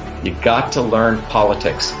celebrities. You got to learn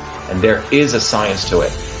politics, and there is a science to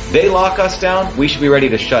it. They lock us down, we should be ready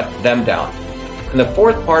to shut them down. And the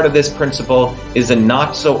fourth part of this principle is a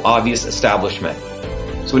not so obvious establishment.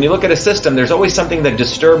 So when you look at a system, there's always something that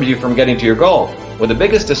disturbs you from getting to your goal. Well, the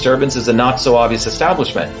biggest disturbance is a not so obvious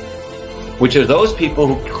establishment, which are those people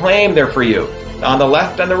who claim they're for you, on the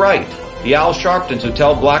left and the right. The Al Sharptons who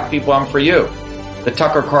tell black people I'm for you. The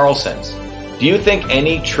Tucker Carlsons. Do you think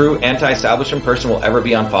any true anti-establishment person will ever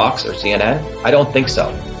be on Fox or CNN? I don't think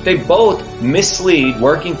so. They both mislead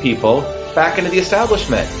working people back into the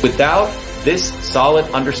establishment. Without this solid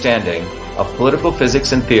understanding of political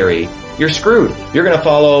physics and theory, you're screwed. You're going to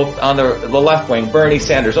follow on the left wing, Bernie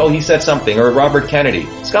Sanders. Oh, he said something. Or Robert Kennedy.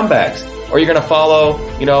 Scumbags. Or you're going to follow,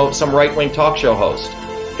 some right-wing talk show host.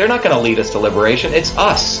 They're not going to lead us to liberation. It's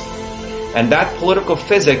us. And that political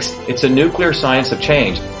physics, it's a nuclear science of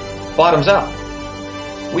change. Bottoms up.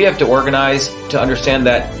 We have to organize to understand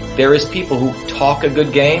that there is people who talk a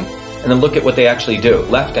good game and then look at what they actually do,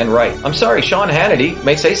 left and right. I'm sorry, Sean Hannity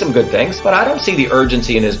may say some good things, but I don't see the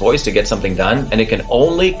urgency in his voice to get something done, and it can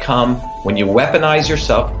only come when you weaponize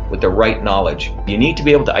yourself with the right knowledge. You need to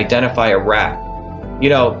be able to identify a rat.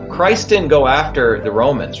 Christ didn't go after the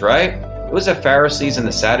Romans, right? It was the Pharisees and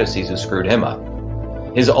the Sadducees who screwed him up.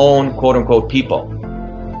 His own quote-unquote people.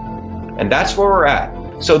 And that's where we're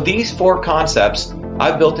at. So these four concepts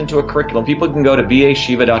I've built into a curriculum. People can go to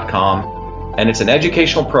vashiva.com, and it's an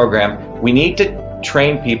educational program. We need to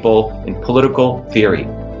train people in political theory.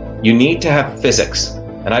 You need to have physics,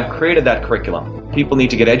 and I've created that curriculum. People need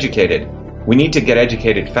to get educated. We need to get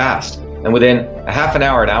educated fast. And within a half an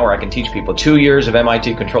hour, I can teach people. 2 years of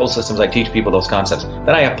MIT control systems, I teach people those concepts.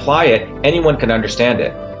 Then I apply it. Anyone can understand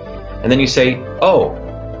it. And then you say, oh,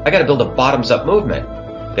 I got to build a bottoms-up movement.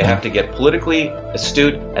 They have to get politically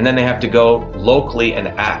astute, and then they have to go locally and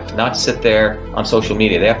act, not sit there on social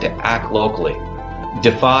media. They have to act locally,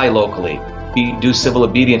 defy locally, do civil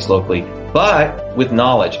obedience locally, but with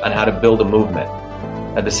knowledge on how to build a movement.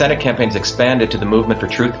 The Senate campaign's expanded to the Movement for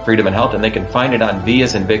Truth, Freedom, and Health, and they can find it on V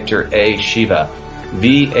as in Victor, A, Shiva,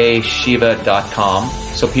 vashiva.com,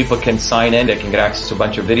 so people can sign in. They can get access to a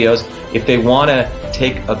bunch of videos. If they want to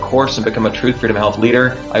take a course and become a Truth, Freedom, and Health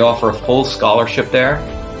leader, I offer a full scholarship there.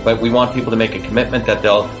 But we want people to make a commitment that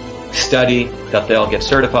they'll study, that they'll get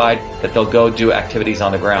certified, that they'll go do activities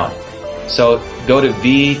on the ground. So go to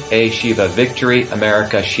VA Shiva, Victory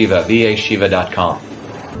America Shiva, vashiva.com.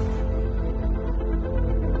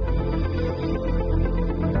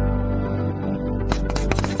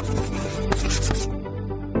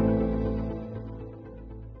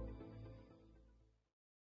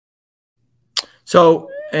 So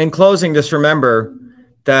in closing, just remember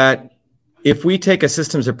that if we take a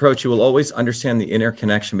systems approach, you will always understand the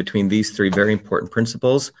interconnection between these three very important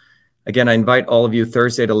principles. Again, I invite all of you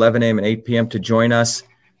Thursday at 11 a.m. and 8 p.m. to join us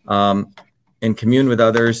and commune with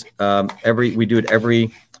others. We do it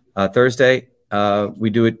every Thursday. We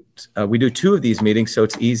do 2 of these meetings, so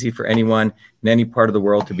it's easy for anyone in any part of the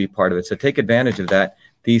world to be part of it. So take advantage of that.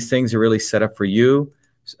 These things are really set up for you.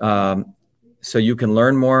 So you can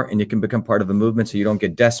learn more and you can become part of a movement, so you don't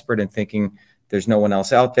get desperate and thinking there's no one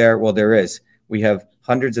else out there. Well, there is. We have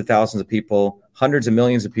hundreds of thousands of people, hundreds of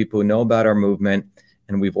millions of people who know about our movement,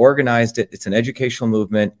 and we've organized it. It's an educational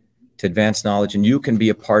movement to advance knowledge, and you can be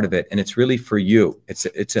a part of it. And it's really for you. It's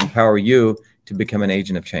to empower you to become an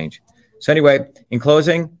agent of change. So anyway, in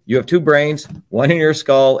closing, you have 2 brains, one in your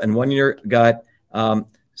skull and one in your gut.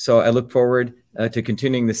 So I look forward to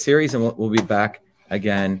continuing the series, and we'll be back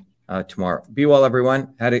again tomorrow. Be well,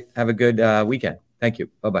 everyone. Have a good weekend. Thank you.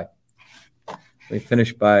 Bye-bye. We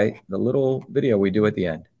finish by the little video we do at the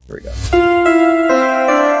end. Here we go.